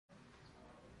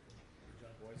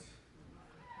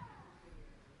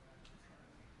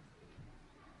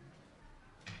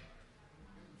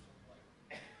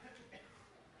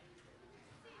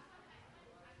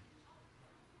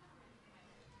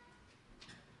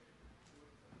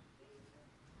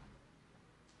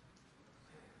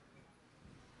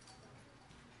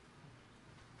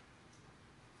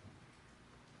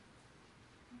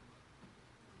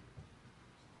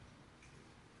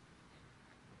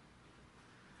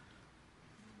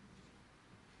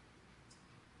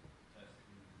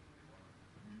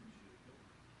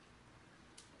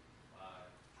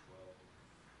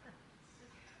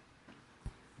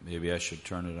Maybe I should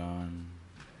turn it on.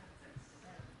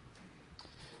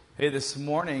 Hey, this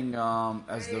morning,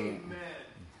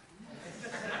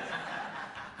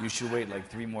 you should wait like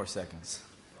 3 more seconds.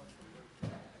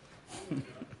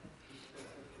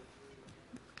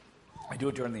 I do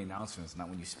it during the announcements, not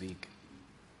when you speak.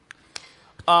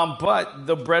 But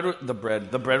the bread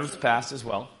was passed as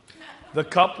well. The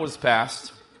cup was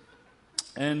passed,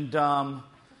 and I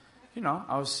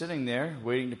was sitting there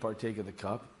waiting to partake of the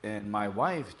cup, and my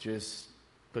wife just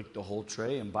took the whole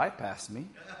tray and bypassed me.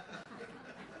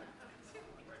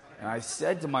 And I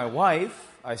said to my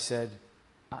wife,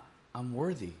 I'm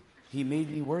worthy. He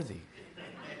made me worthy.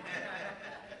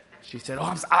 She said,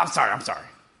 I'm sorry.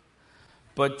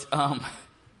 But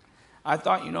I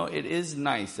thought, it is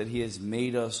nice that he has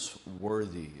made us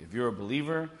worthy. If you're a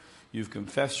believer, you've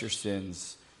confessed your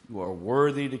sins, you are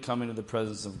worthy to come into the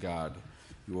presence of God.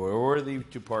 You are worthy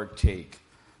to partake.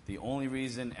 The only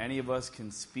reason any of us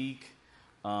can speak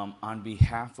on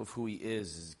behalf of who he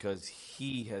is because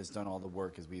he has done all the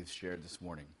work, as we have shared this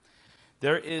morning.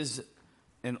 There is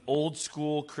an old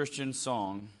school Christian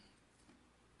song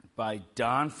by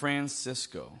Don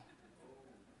Francisco.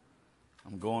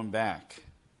 I'm going back.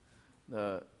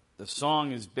 The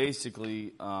song is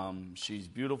basically, She's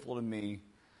Beautiful to Me.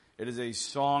 It is a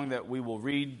song that we will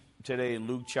read today in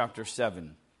Luke chapter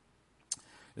 7.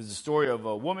 It's the story of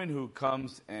a woman who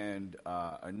comes and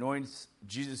anoints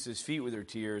Jesus' feet with her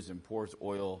tears and pours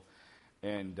oil.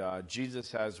 And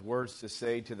Jesus has words to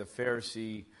say to the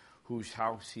Pharisee whose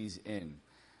house he's in.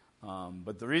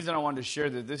 But the reason I wanted to share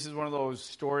that this is one of those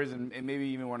stories, and maybe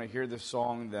even when I hear this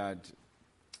song, that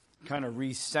kind of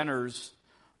recenters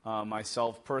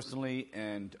myself personally,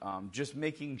 and just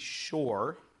making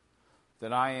sure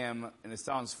that I am, and it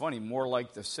sounds funny, more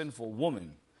like the sinful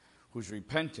woman who's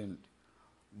repentant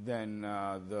than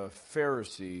the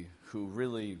Pharisee who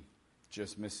really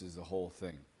just misses the whole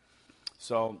thing.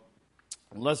 So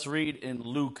let's read in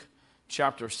Luke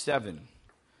chapter 7,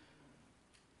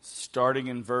 starting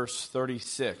in verse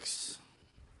 36.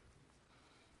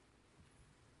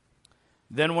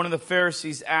 Then one of the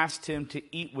Pharisees asked him to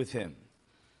eat with him.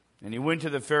 And he went to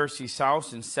the Pharisee's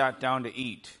house and sat down to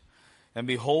eat. And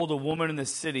behold, a woman in the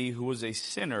city who was a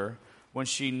sinner, when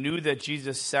she knew that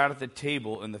Jesus sat at the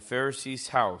table in the Pharisee's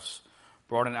house,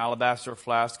 brought an alabaster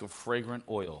flask of fragrant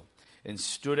oil, and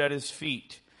stood at his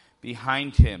feet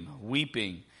behind him,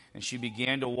 weeping. And she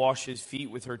began to wash his feet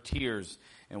with her tears,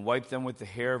 and wiped them with the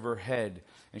hair of her head.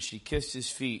 And she kissed his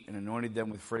feet, and anointed them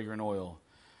with fragrant oil.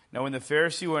 Now when the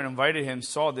Pharisee who had invited him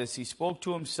saw this, he spoke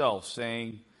to himself,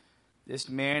 saying, This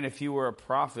man, if he were a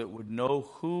prophet, would know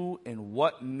who and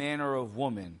what manner of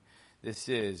woman this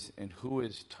is, and who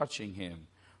is touching him,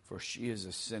 for she is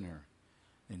a sinner.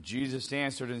 And Jesus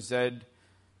answered and said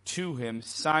to him,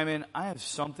 Simon, I have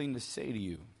something to say to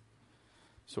you.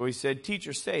 So he said,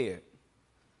 Teacher, say it.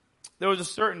 There was a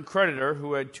certain creditor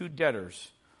who had 2 debtors.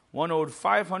 One owed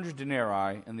 500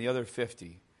 denarii and the other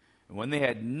 50. And when they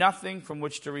had nothing from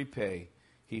which to repay,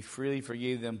 he freely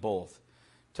forgave them both.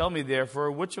 Tell me,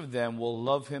 therefore, which of them will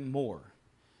love him more?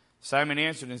 Simon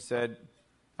answered and said,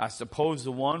 I suppose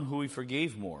the one who he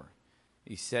forgave more.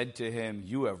 He said to him,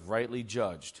 You have rightly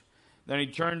judged. Then he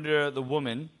turned to the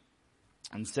woman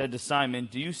and said to Simon,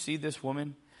 Do you see this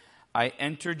woman? I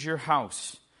entered your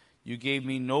house. You gave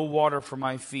me no water for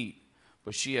my feet,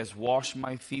 but she has washed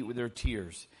my feet with her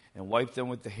tears and wiped them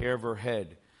with the hair of her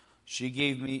head. You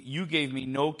gave me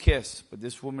no kiss, but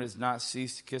this woman has not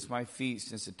ceased to kiss my feet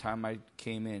since the time I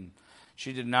came in.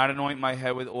 She did not anoint my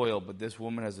head with oil, but this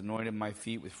woman has anointed my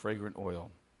feet with fragrant oil.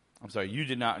 You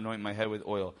did not anoint my head with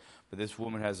oil, but this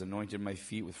woman has anointed my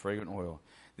feet with fragrant oil.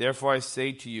 Therefore I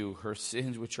say to you, her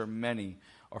sins, which are many,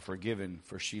 are forgiven,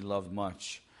 for she loved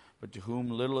much. But to whom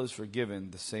little is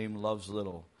forgiven, the same loves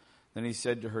little. Then he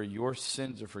said to her, Your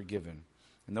sins are forgiven.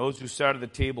 And those who sat at the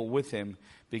table with him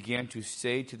began to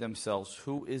say to themselves,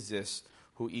 Who is this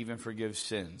who even forgives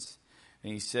sins?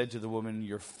 And he said to the woman,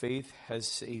 Your faith has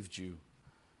saved you.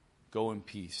 Go in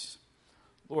peace.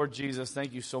 Lord Jesus,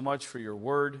 thank you so much for your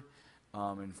word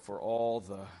and for all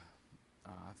the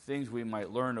things we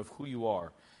might learn of who you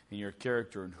are and your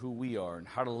character and who we are and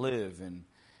how to live and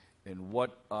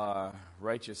what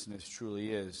righteousness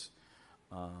truly is,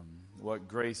 what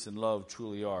grace and love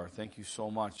truly are. Thank you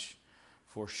so much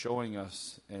for showing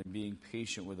us and being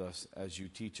patient with us as you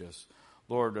teach us.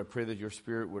 Lord, I pray that your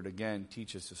Spirit would again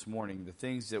teach us this morning the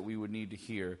things that we would need to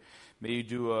hear. May you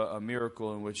do a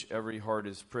miracle in which every heart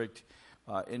is pricked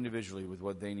individually with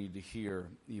what they need to hear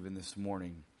even this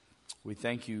morning. We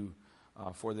thank you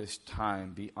for this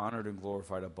time. Be honored and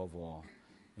glorified above all.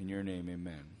 In your name,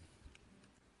 amen.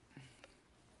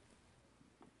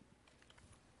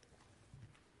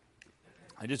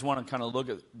 I just want to kind of look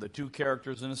at the two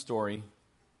characters in the story.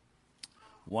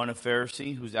 One, a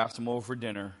Pharisee who's asked him over for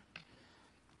dinner,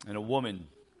 and a woman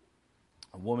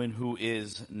who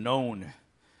is known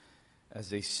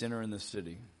as a sinner in the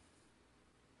city.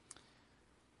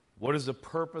 What is the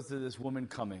purpose of this woman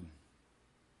coming?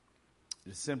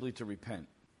 It is simply to repent.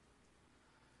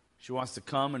 She wants to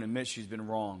come and admit she's been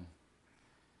wrong.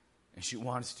 And she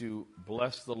wants to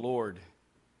bless the Lord.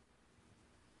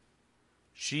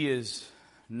 She is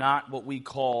not what we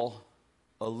call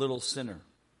a little sinner.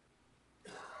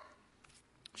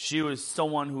 She was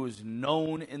someone who is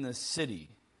known in the city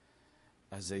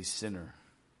as a sinner.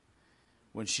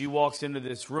 When she walks into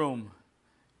this room,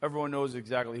 everyone knows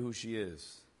exactly who she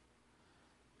is.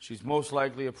 She's most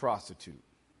likely a prostitute.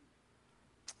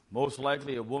 Most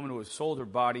likely a woman who has sold her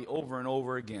body over and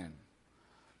over again.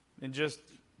 And just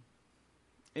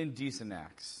indecent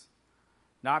acts.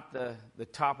 Not the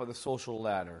top of the social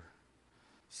ladder.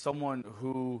 Someone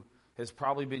who has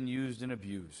probably been used and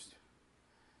abused.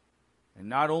 And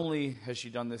not only has she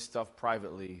done this stuff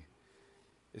privately,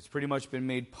 it's pretty much been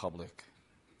made public.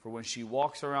 For when she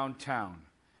walks around town,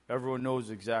 everyone knows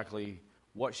exactly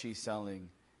what she's selling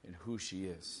and who she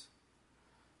is.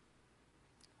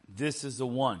 This is the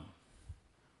one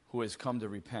who has come to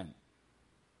repent.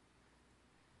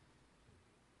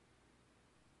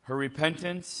 Her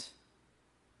repentance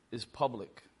is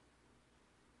public.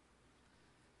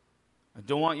 I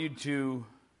don't want you to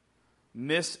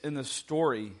miss in the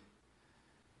story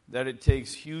that it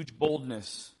takes huge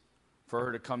boldness for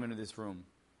her to come into this room.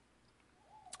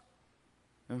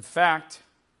 In fact,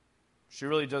 she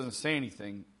really doesn't say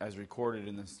anything as recorded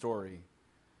in the story.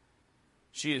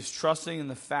 She is trusting in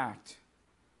the fact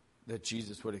that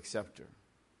Jesus would accept her.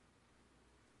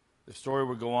 The story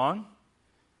would go on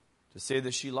to say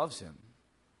that she loves him,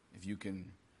 if you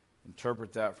can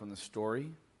interpret that from the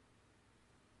story.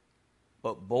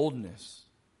 But boldness.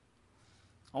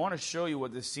 I want to show you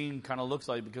what this scene kind of looks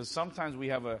like, because sometimes we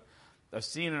have a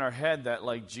scene in our head that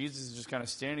like Jesus is just kind of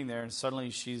standing there and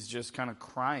suddenly she's just kind of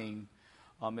crying.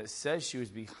 It says she was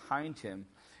behind him.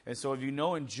 And so if you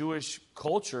know, in Jewish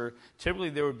culture, typically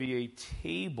there would be a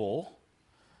table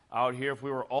out here if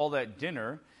we were all at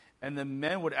dinner, and the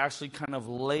men would actually kind of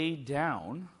lay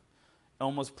down,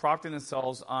 almost propping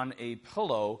themselves on a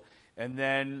pillow, and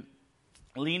then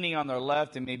leaning on their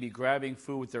left and maybe grabbing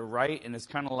food with their right. And it's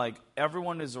kind of like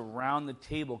everyone is around the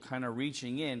table kind of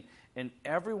reaching in, and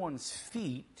everyone's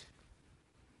feet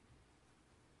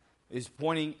is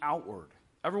pointing outward.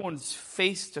 Everyone's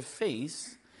face to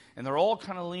face, and they're all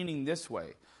kind of leaning this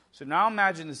way. So now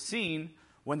imagine the scene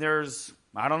when there's,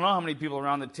 I don't know how many people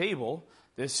around the table.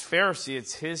 This Pharisee,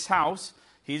 it's his house.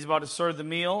 He's about to serve the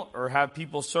meal or have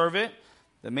people serve it.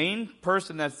 The main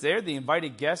person that's there, the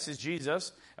invited guest, is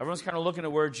Jesus. Everyone's kind of looking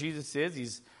at where Jesus is.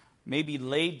 He's maybe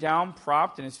laid down,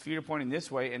 propped, and his feet are pointing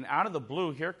this way. And out of the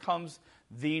blue, here comes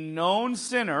the known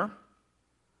sinner,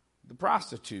 the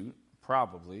prostitute,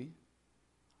 probably,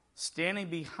 standing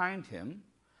behind him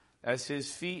as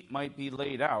his feet might be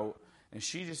laid out, and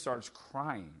she just starts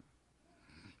crying.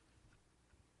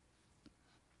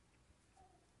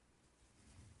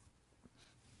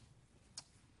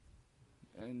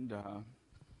 And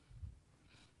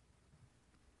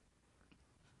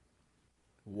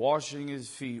washing his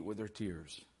feet with her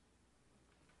tears.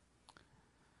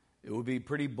 It would be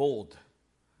pretty bold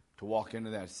to walk into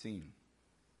that scene.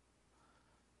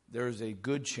 There's a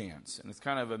good chance, and it's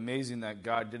kind of amazing that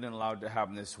God didn't allow it to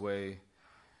happen this way.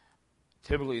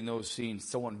 Typically in those scenes,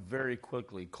 someone very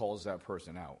quickly calls that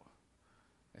person out.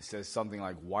 It says something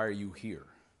like, "Why are you here?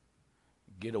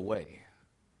 Get away.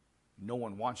 No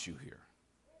one wants you here."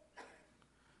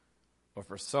 But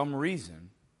for some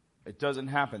reason, it doesn't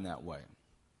happen that way.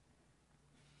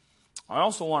 I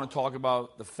also want to talk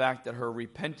about the fact that her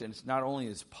repentance not only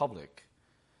is public,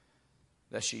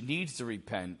 that she needs to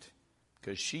repent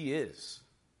because she is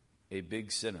a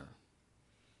big sinner,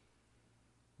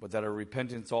 but that her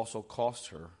repentance also cost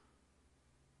her.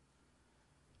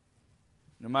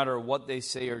 No matter what they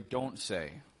say or don't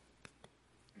say,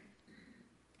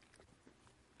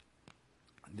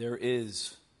 there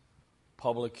is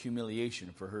public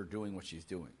humiliation for her doing what she's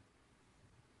doing.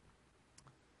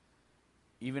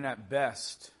 Even at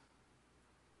best,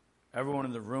 everyone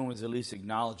in the room is at least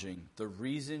acknowledging the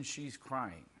reason she's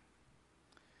crying,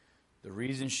 the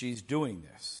reason she's doing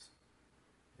this,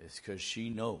 is because she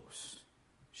knows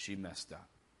she messed up.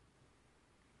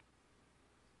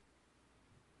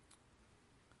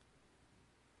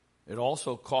 It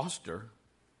also cost her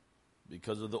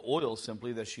because of the oil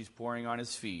simply that she's pouring on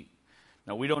his feet.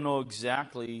 Now, we don't know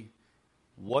exactly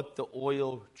what the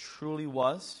oil truly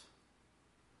was.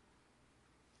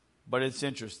 But it's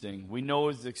interesting. We know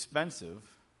it's expensive.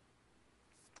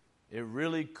 It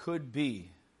really could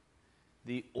be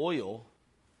the oil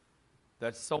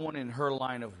that someone in her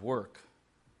line of work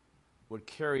would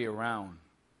carry around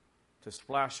to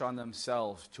splash on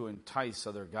themselves to entice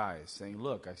other guys, saying,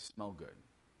 look, I smell good.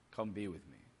 Come be with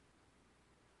me.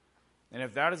 And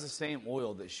if that is the same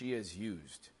oil that she has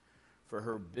used for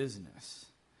her business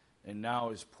and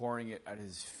now is pouring it at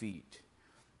his feet,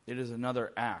 it is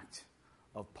another act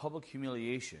of public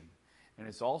humiliation. And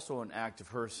it's also an act of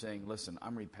her saying, listen,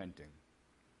 I'm repenting.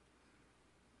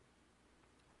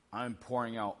 I'm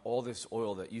pouring out all this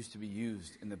oil that used to be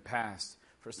used in the past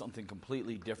for something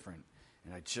completely different.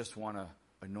 And I just want to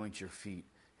anoint your feet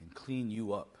and clean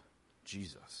you up,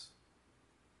 Jesus.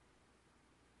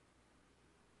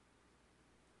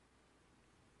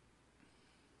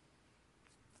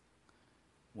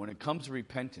 When it comes to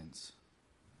repentance,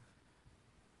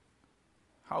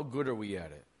 how good are we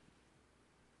at it?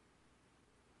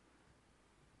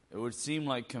 It would seem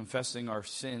like confessing our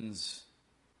sins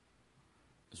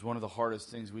is one of the hardest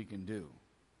things we can do.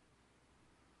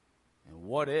 And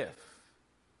what if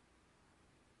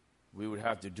we would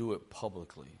have to do it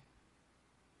publicly?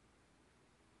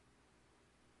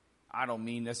 I don't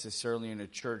mean necessarily in a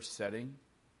church setting.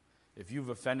 If you've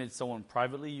offended someone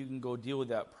privately, you can go deal with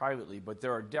that privately. But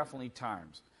there are definitely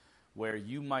times where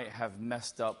you might have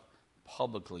messed up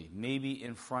publicly, maybe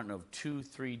in front of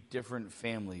 2-3 different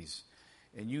families,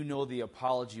 and you know the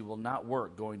apology will not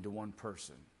work going to one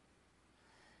person.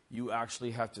 You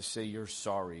actually have to say you're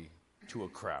sorry to a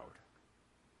crowd.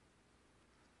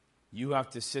 You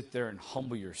have to sit there and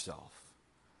humble yourself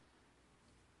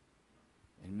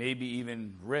and maybe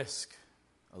even risk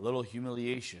a little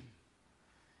humiliation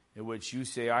in which you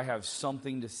say, I have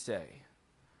something to say.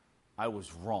 I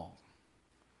was wrong,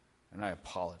 and I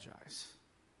apologize.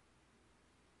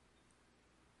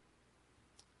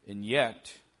 And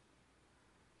yet,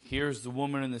 here's the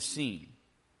woman in the scene.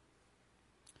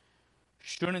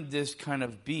 Shouldn't this kind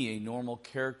of be a normal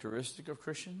characteristic of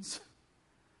Christians?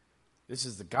 This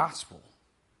is the gospel,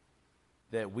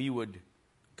 that we would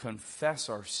confess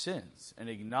our sins and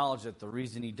acknowledge that the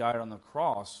reason he died on the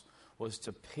cross was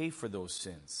to pay for those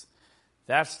sins.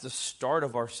 That's the start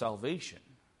of our salvation.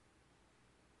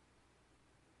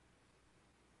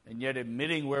 And yet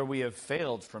admitting where we have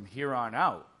failed from here on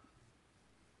out,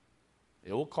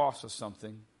 it will cost us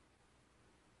something.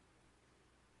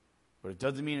 But it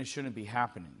doesn't mean it shouldn't be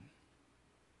happening.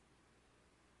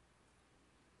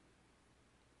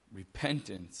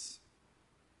 Repentance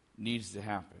needs to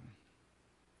happen.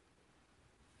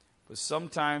 But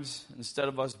sometimes, instead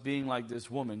of us being like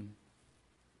this woman,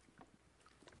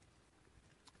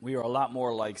 we are a lot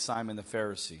more like Simon the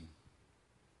Pharisee.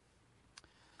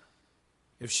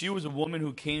 If she was a woman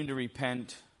who came to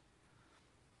repent,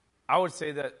 I would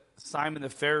say that Simon the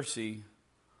Pharisee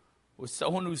was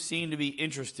someone who seemed to be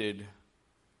interested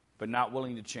but not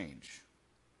willing to change.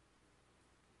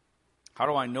 How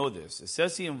do I know this? It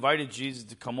says he invited Jesus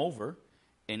to come over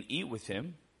and eat with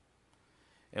him.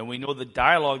 And we know the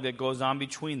dialogue that goes on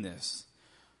between this.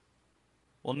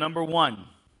 Well, number one,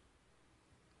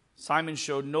 Simon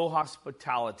showed no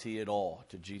hospitality at all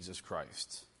to Jesus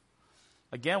Christ.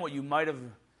 Again, what you might have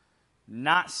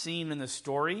not seen in the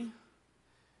story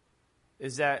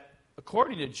is that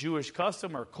according to Jewish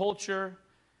custom or culture,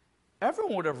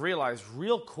 everyone would have realized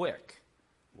real quick,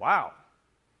 wow,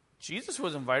 Jesus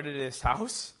was invited to his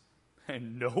house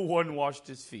and no one washed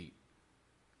his feet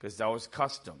because that was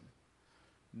custom.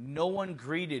 No one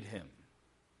greeted him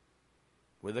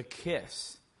with a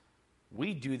kiss.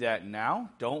 We do that now,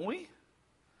 don't we?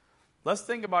 Let's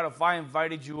think about if I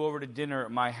invited you over to dinner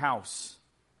at my house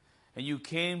and you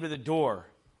came to the door.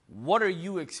 What are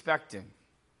you expecting?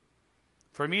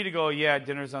 For me to go, yeah,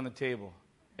 dinner's on the table,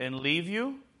 and leave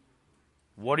you?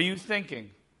 What are you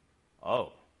thinking?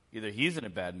 Oh, either he's in a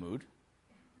bad mood,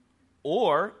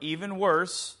 or, even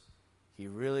worse, he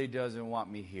really doesn't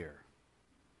want me here.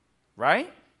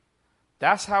 Right?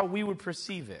 That's how we would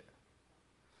perceive it.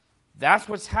 That's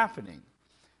what's happening.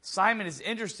 Simon is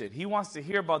interested. He wants to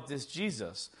hear about this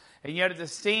Jesus. And yet at the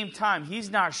same time, he's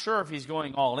not sure if he's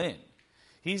going all in.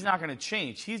 He's not going to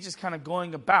change. He's just kind of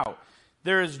going about.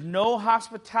 There is no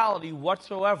hospitality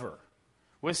whatsoever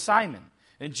with Simon.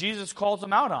 And Jesus calls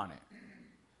him out on it.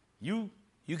 You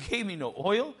gave me no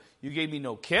oil. You gave me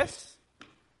no kiss.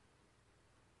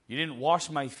 You didn't wash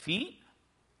my feet.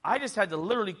 I just had to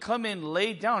literally come in,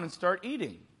 lay down, and start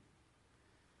eating.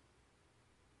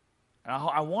 And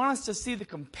I want us to see the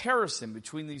comparison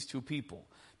between these two people,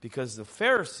 because the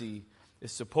Pharisee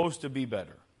is supposed to be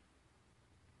better.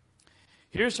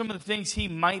 Here's some of the things he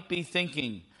might be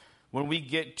thinking when we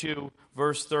get to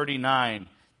verse 39,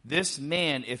 this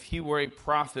man, if he were a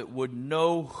prophet, would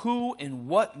know who and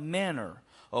what manner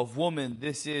of woman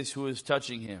this is who is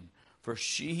touching him, for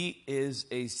she is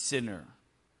a sinner.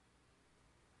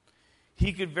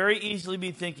 He could very easily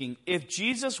be thinking, if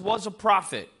Jesus was a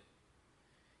prophet,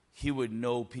 he would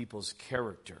know people's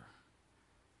character.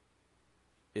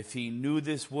 If he knew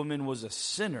this woman was a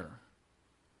sinner,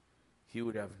 he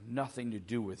would have nothing to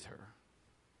do with her.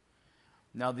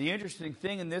 Now, the interesting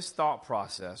thing in this thought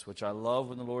process, which I love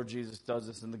when the Lord Jesus does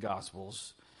this in the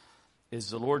Gospels, is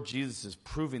the Lord Jesus is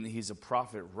proving that he's a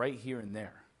prophet right here and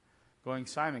there. Going,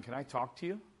 Simon, can I talk to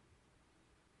you?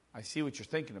 I see what you're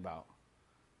thinking about.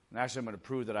 And actually, I'm going to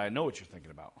prove that I know what you're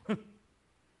thinking about.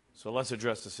 So let's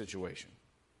address the situation.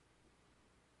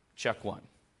 Check one.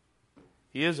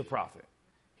 He is a prophet.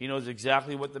 He knows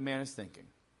exactly what the man is thinking.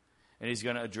 And he's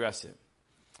going to address it.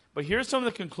 But here's some of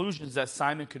the conclusions that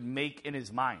Simon could make in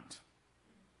his mind.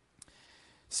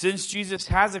 Since Jesus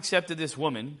has accepted this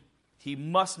woman, he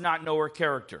must not know her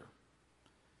character.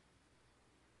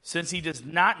 Since he does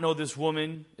not know this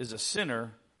woman is a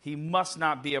sinner, he must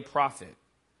not be a prophet.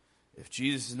 If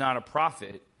Jesus is not a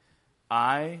prophet,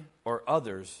 I or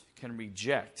others can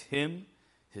reject him,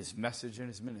 his message, and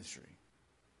his ministry.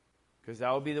 Because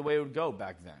that would be the way it would go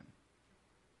back then.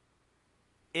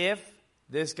 If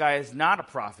this guy is not a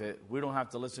prophet, we don't have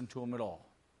to listen to him at all.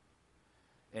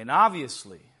 And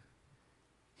obviously,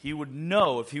 he would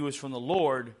know if he was from the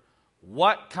Lord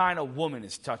what kind of woman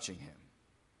is touching him.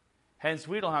 Hence,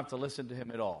 we don't have to listen to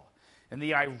him at all. And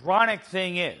the ironic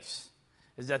thing is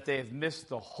that they have missed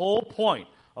the whole point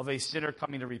of a sinner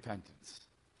coming to repentance.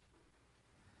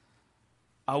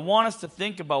 I want us to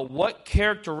think about what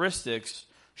characteristics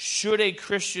should a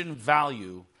Christian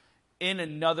value in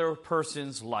another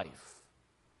person's life.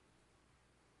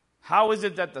 How is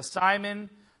it that the Simon,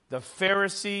 the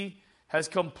Pharisee, has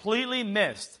completely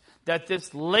missed that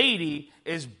this lady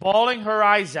is bawling her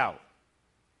eyes out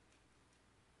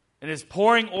and is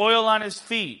pouring oil on his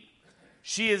feet?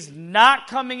 She is not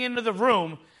coming into the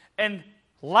room and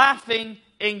laughing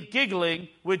and giggling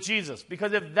with Jesus.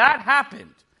 Because if that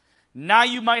happened, now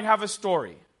you might have a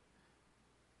story.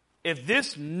 If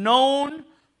this known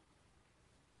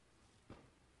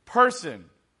person,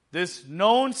 this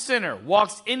known sinner,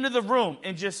 walks into the room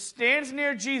and just stands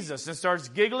near Jesus and starts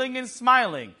giggling and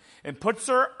smiling and puts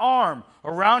her arm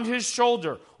around his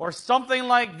shoulder or something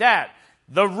like that,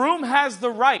 the room has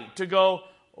the right to go,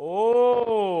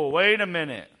 oh, wait a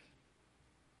minute.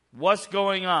 What's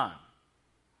going on?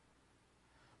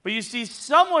 But you see,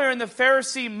 somewhere in the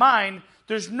Pharisee mind,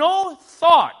 there's no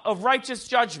thought of righteous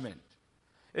judgment.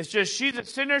 It's just, she's a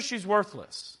sinner, she's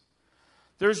worthless.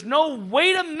 There's no,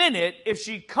 wait a minute, if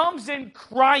she comes in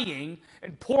crying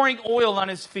and pouring oil on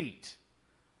his feet.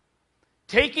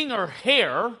 Taking her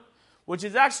hair, which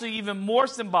is actually even more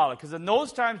symbolic, because in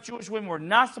those times, Jewish women were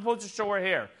not supposed to show her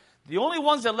hair. The only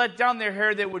ones that let down their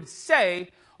hair, they would say,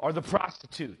 are the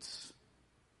prostitutes.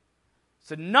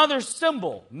 It's another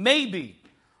symbol, maybe,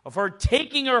 of her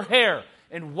taking her hair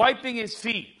and wiping his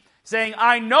feet, saying,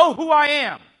 I know who I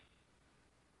am.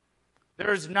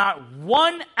 There's not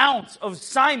 1 ounce of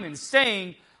Simon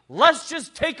saying, let's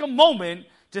just take a moment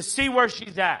to see where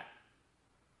she's at.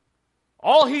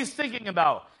 All he's thinking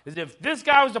about is if this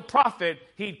guy was a prophet,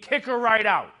 he'd kick her right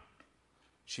out.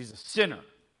 She's a sinner.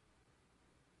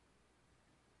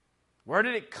 Where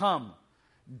did it come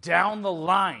down the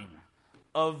line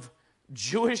of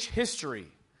Jewish history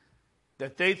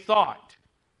that they thought,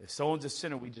 if someone's a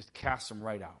sinner, we just cast them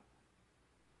right out?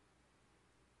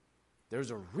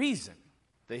 There's a reason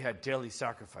they had daily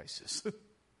sacrifices.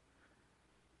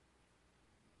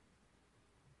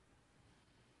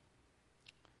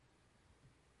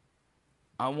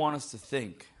 I want us to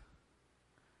think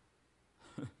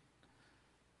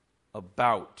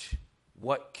about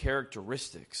what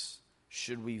characteristics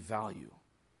should we value.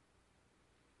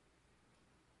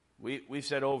 We've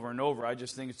said over and over, I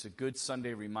just think it's a good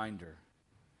Sunday reminder.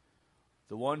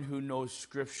 The one who knows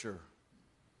Scripture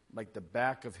like the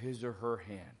back of his or her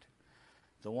hand.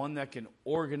 The one that can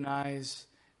organize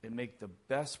and make the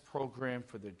best program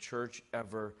for the church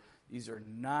ever. These are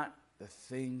not the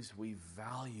things we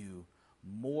value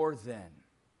more than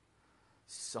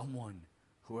someone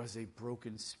who has a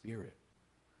broken spirit.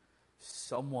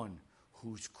 Someone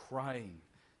who's crying,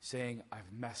 saying,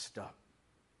 I've messed up.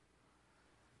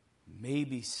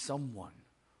 Maybe someone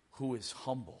who is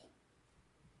humble.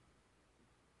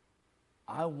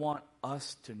 I want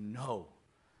us to know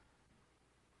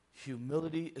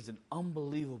humility is an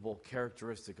unbelievable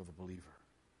characteristic of a believer.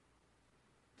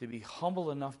 To be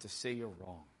humble enough to say you're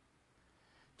wrong.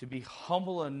 To be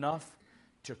humble enough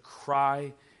to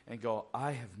cry and go,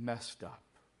 I have messed up.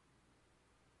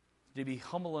 To be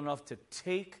humble enough to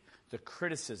take the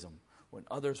criticism when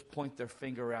others point their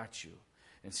finger at you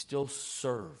and still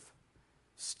serve.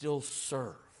 Still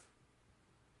serve.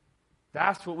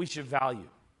 That's what we should value.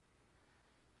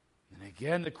 And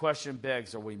again, the question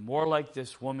begs, are we more like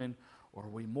this woman or are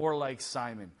we more like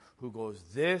Simon, who goes,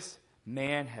 this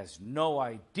man has no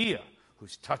idea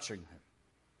who's touching him.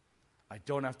 I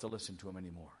don't have to listen to him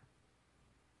anymore.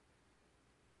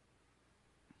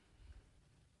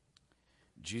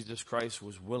 Jesus Christ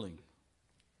was willing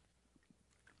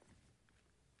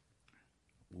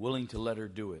to let her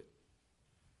do it.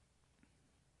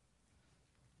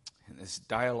 In this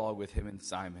dialogue with him and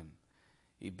Simon,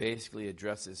 he basically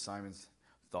addresses Simon's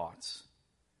thoughts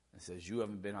and says, you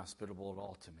haven't been hospitable at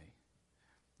all to me.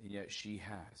 And yet she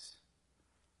has.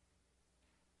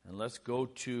 And let's go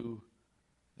to,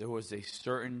 there was a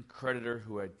certain creditor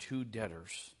who had two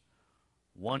debtors.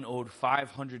 One owed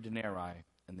 500 denarii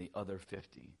and the other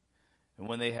 50. And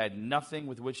when they had nothing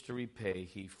with which to repay,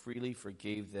 he freely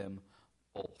forgave them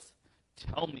both.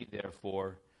 Tell me,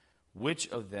 therefore, which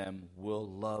of them will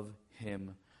love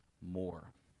him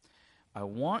more? I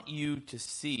want you to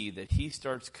see that he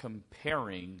starts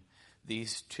comparing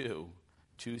these two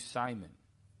to Simon.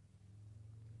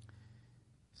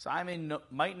 Simon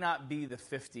might not be the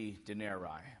 50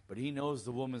 denarii, but he knows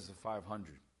the woman's the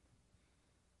 500.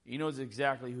 He knows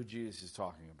exactly who Jesus is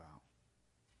talking about.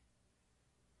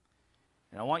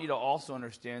 And I want you to also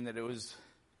understand that it was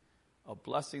a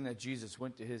blessing that Jesus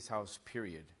went to his house,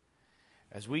 period.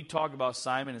 As we talk about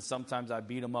Simon, and sometimes I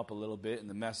beat him up a little bit in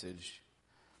the message,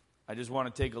 I just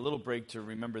want to take a little break to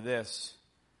remember this.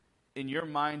 In your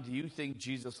mind, do you think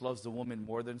Jesus loves the woman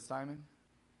more than Simon?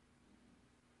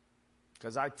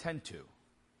 Because I tend to.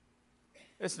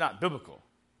 It's not biblical,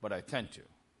 but I tend to.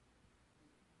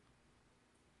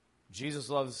 Jesus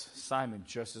loves Simon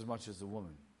just as much as the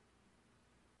woman.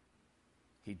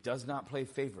 He does not play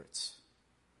favorites.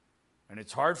 And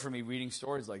it's hard for me reading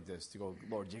stories like this to go,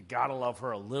 Lord, you got to love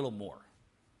her a little more.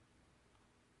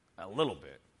 A little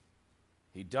bit.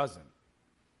 He doesn't.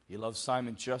 He loves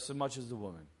Simon just as much as the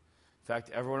woman. In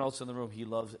fact, everyone else in the room he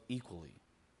loves equally.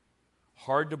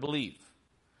 Hard to believe.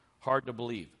 Hard to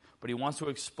believe. But he wants to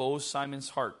expose Simon's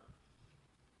heart.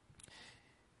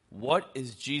 What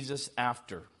is Jesus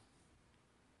after?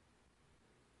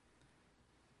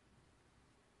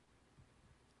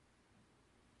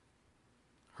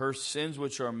 Her sins,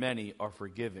 which are many, are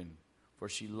forgiven, for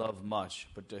she loved much.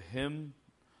 But to him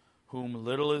whom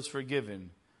little is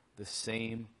forgiven, the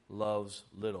same loves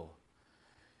little.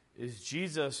 Is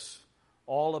Jesus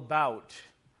all about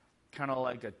kind of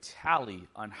like a tally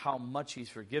on how much he's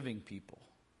forgiving people?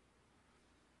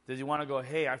 Does he want to go,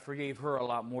 hey, I forgave her a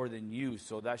lot more than you,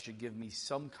 so that should give me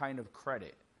some kind of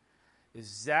credit?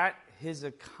 Is that his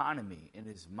economy in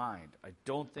his mind? I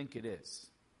don't think it is.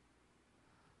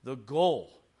 The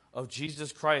goal of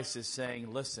Jesus Christ is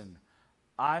saying, listen,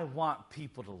 I want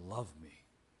people to love me.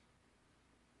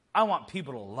 I want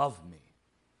people to love me.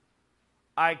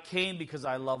 I came because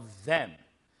I love them.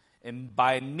 And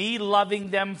by me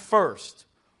loving them first,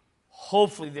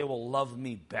 hopefully they will love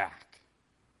me back.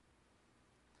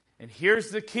 And here's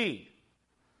the key.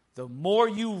 The more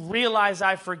you realize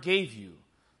I forgave you,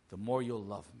 the more you'll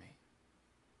love me.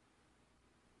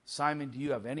 Simon, do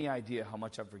you have any idea how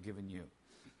much I've forgiven you?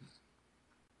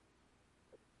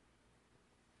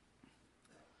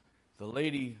 The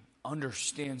lady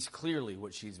understands clearly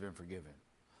what she's been forgiven.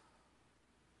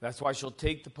 That's why she'll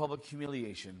take the public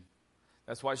humiliation.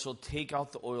 That's why she'll take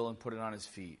out the oil and put it on his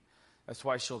feet. That's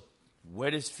why she'll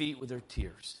wet his feet with her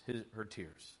tears, her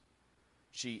tears.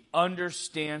 She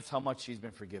understands how much she's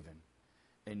been forgiven.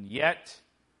 And yet,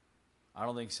 I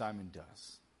don't think Simon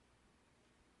does.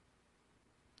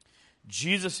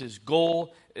 Jesus'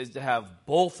 goal is to have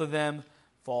both of them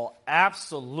fall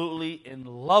absolutely in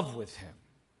love with him.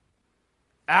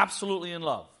 Absolutely in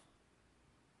love.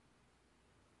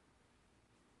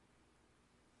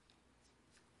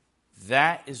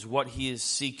 That is what he is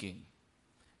seeking.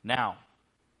 Now,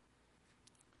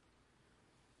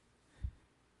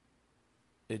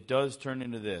 it does turn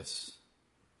into this.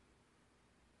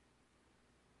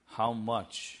 How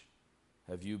much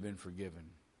have you been forgiven?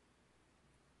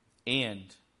 And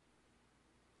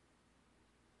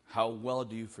how well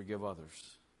do you forgive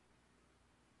others?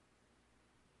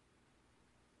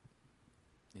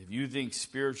 If you think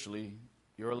spiritually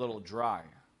you're a little dry,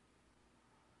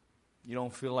 you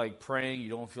don't feel like praying, you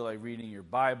don't feel like reading your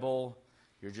Bible,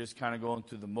 you're just kind of going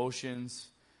through the motions.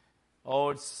 Oh,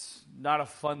 it's not a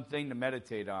fun thing to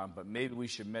meditate on, but maybe we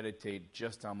should meditate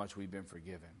just how much we've been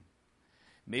forgiven.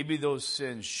 maybe those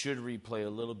sins should replay a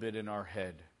little bit in our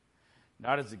head.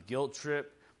 Not as a guilt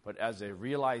trip, but as a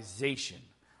realization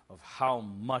of how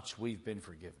much we've been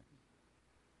forgiven.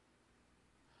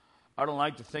 I don't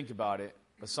like to think about it,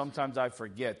 but sometimes I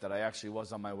forget that I actually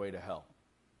was on my way to hell.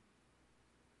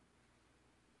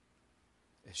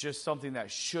 It's just something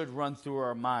that should run through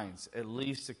our minds, at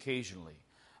least occasionally.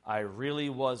 I really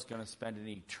was going to spend an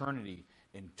eternity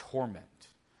in torment,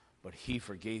 but he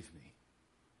forgave me.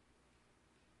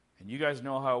 And you guys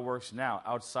know how it works now.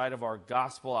 Outside of our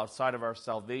gospel, outside of our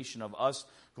salvation, of us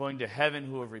going to heaven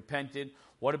who have repented,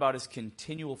 what about his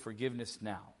continual forgiveness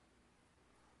now?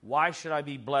 Why should I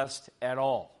be blessed at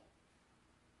all?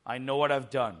 I know what I've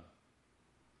done.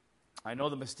 I know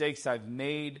the mistakes I've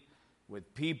made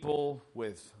with people,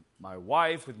 with my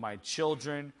wife, with my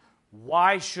children.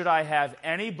 Why should I have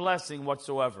any blessing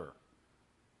whatsoever?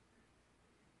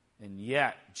 And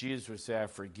yet, Jesus would say, I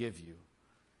forgive you.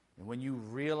 And when you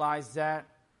realize that,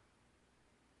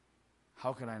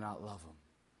 how can I not love him?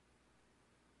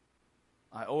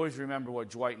 I always remember what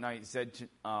Dwight Knight said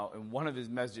in one of his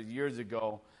messages years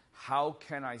ago, how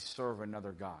can I serve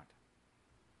another God?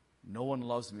 No one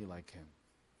loves me like him.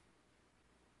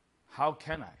 How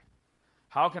can I?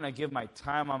 How can I give my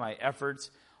time and my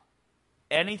efforts?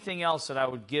 Anything else that I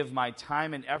would give my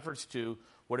time and efforts to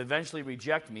would eventually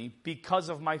reject me because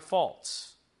of my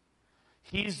faults.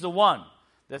 He's the one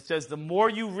that says, the more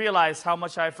you realize how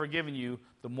much I've forgiven you,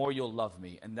 the more you'll love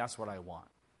me. And that's what I want.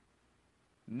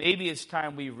 Maybe it's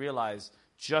time we realize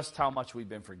just how much we've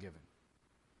been forgiven.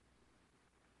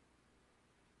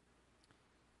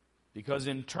 Because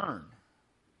in turn,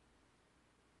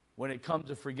 when it comes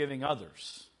to forgiving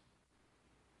others,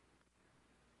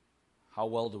 how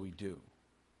well do we do?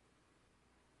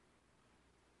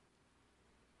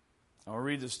 I'll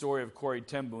read the story of Corrie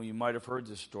ten Boom. You might have heard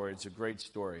this story. It's a great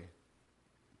story.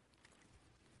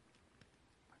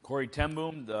 Corrie ten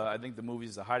Boom, I think the movie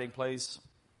is The Hiding Place.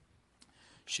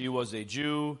 She was a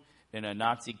Jew in a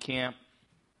Nazi camp.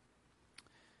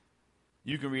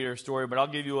 You can read her story, but I'll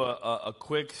give you a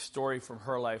quick story from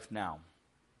her life now.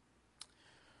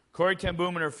 Corrie ten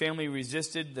Boom and her family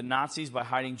resisted the Nazis by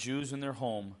hiding Jews in their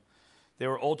home. They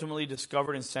were ultimately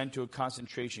discovered and sent to a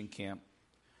concentration camp.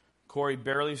 Corrie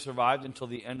barely survived until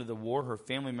the end of the war. Her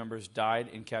family members died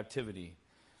in captivity.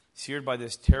 Seared by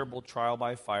this terrible trial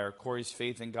by fire, Corrie's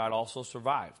faith in God also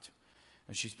survived.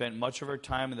 And she spent much of her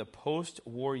time in the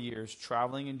post-war years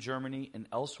traveling in Germany and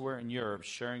elsewhere in Europe,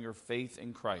 sharing her faith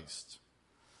in Christ.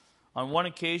 On one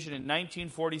occasion in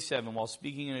 1947, while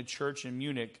speaking in a church in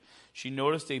Munich, she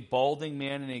noticed a balding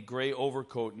man in a gray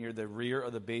overcoat near the rear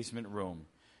of the basement room.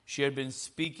 She had been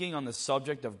speaking on the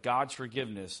subject of God's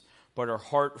forgiveness, but her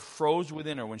heart froze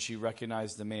within her when she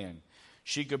recognized the man.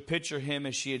 She could picture him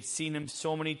as she had seen him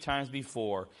so many times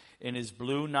before, in his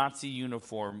blue Nazi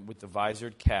uniform with the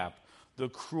visored cap, the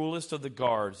cruelest of the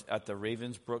guards at the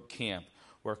Ravensbrück camp,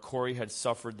 where Corrie had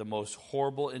suffered the most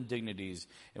horrible indignities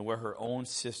and where her own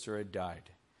sister had died.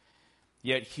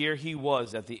 Yet here he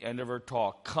was at the end of her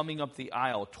talk, coming up the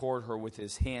aisle toward her with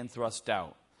his hand thrust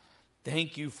out.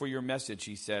 "Thank you for your message,"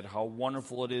 he said. "How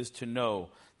wonderful it is to know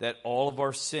that all of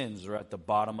our sins are at the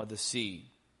bottom of the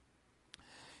sea."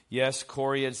 Yes,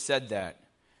 Corrie had said that.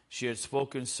 She had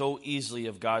spoken so easily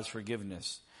of God's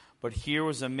forgiveness. But here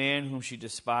was a man whom she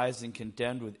despised and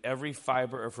condemned with every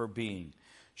fiber of her being.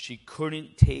 She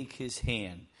couldn't take his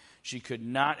hand. She could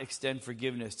not extend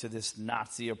forgiveness to this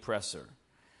Nazi oppressor.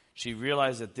 She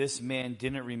realized that this man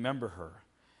didn't remember her.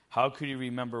 How could he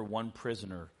remember one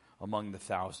prisoner among the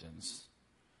thousands?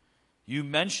 "You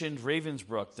mentioned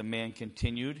Ravensbrück," the man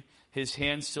continued, his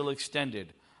hand still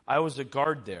extended. "I was a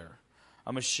guard there.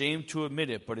 I'm ashamed to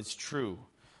admit it, but it's true.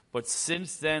 But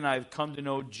since then, I've come to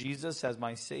know Jesus as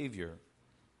my Savior.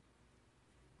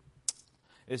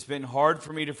 It's been hard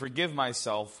for me to forgive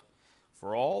myself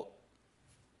for all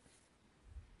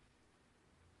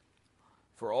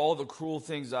the cruel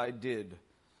things I did.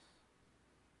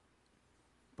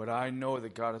 But I know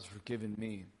that God has forgiven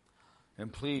me.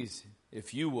 And please,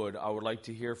 if you would, I would like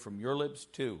to hear from your lips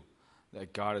too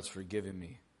that God has forgiven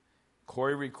me."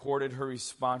 Corrie recorded her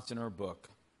response in her book.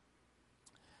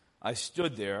 "I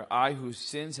stood there, I whose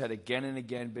sins had again and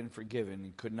again been forgiven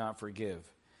and could not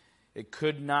forgive. It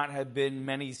could not have been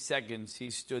many seconds he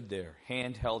stood there,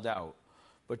 hand held out.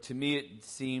 But to me it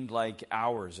seemed like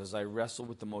hours as I wrestled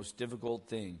with the most difficult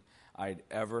thing I'd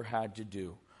ever had to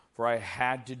do. For I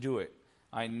had to do it.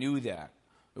 I knew that.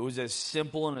 It was as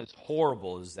simple and as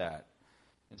horrible as that.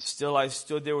 And still I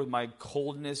stood there with my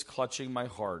coldness clutching my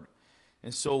heart.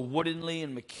 And so woodenly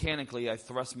and mechanically I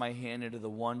thrust my hand into the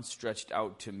one stretched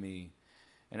out to me.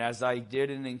 And as I did,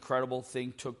 an incredible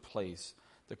thing took place.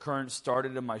 The current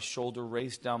started in my shoulder,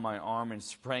 raced down my arm, and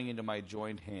sprang into my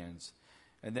joined hands.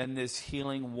 And then this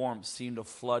healing warmth seemed to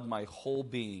flood my whole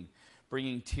being,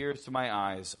 bringing tears to my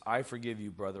eyes. I forgive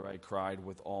you, brother, I cried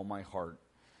with all my heart.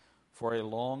 For a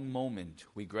long moment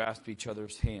we grasped each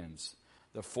other's hands,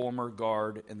 the former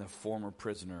guard and the former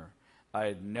prisoner. I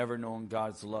had never known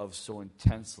God's love so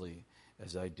intensely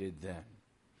as I did then.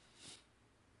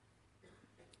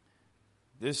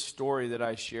 This story that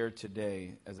I shared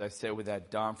today, as I said with that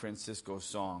Don Francisco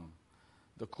song,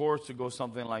 the chorus would go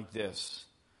something like this.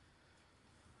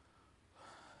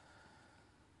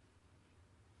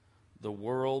 The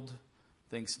world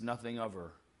thinks nothing of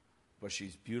her, but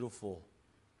she's beautiful.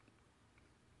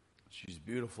 She's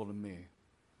beautiful to me.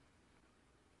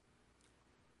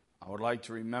 I would like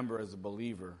to remember as a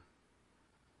believer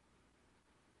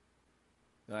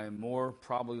that I am more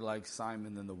probably like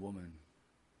Simon than the woman.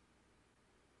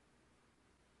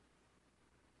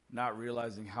 Not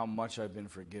realizing how much I've been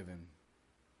forgiven.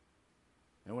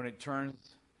 And when it turns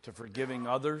to forgiving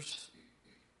others,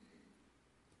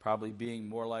 probably being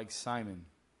more like Simon.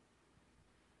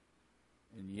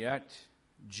 And yet,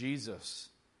 Jesus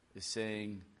is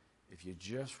saying, if you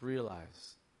just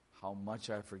realize how much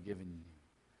I've forgiven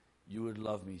you, you would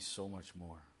love me so much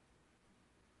more.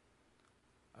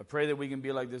 I pray that we can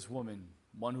be like this woman,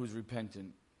 one who's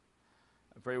repentant.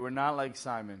 I pray we're not like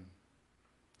Simon,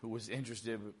 who was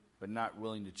interested but not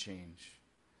willing to change.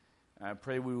 And I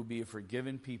pray we will be a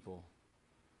forgiven people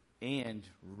and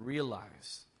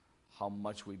realize how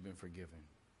much we've been forgiven.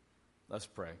 Let's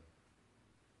pray.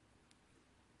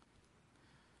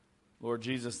 Lord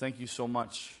Jesus, thank you so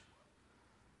much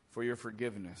for your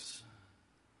forgiveness.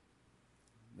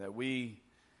 That we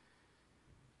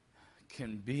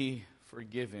can be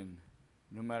forgiven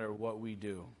no matter what we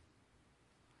do.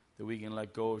 That we can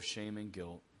let go of shame and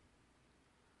guilt.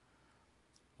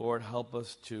 Lord, help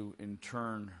us to in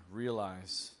turn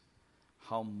realize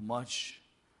how much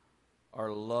our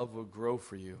love will grow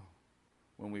for you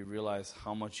when we realize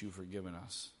how much you've forgiven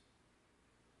us.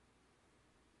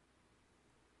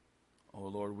 Oh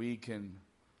Lord, we can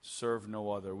serve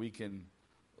no other. We can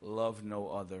love no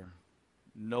other.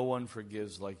 No one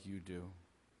forgives like you do.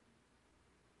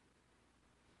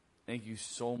 Thank you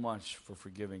so much for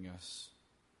forgiving us.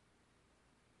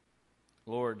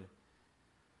 Lord,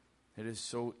 it is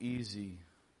so easy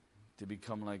to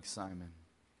become like Simon.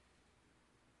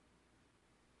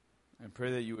 I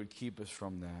pray that you would keep us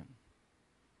from that.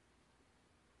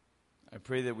 I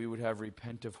pray that we would have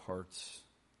repentant hearts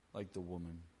like the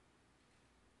woman.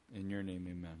 In your name,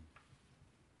 amen.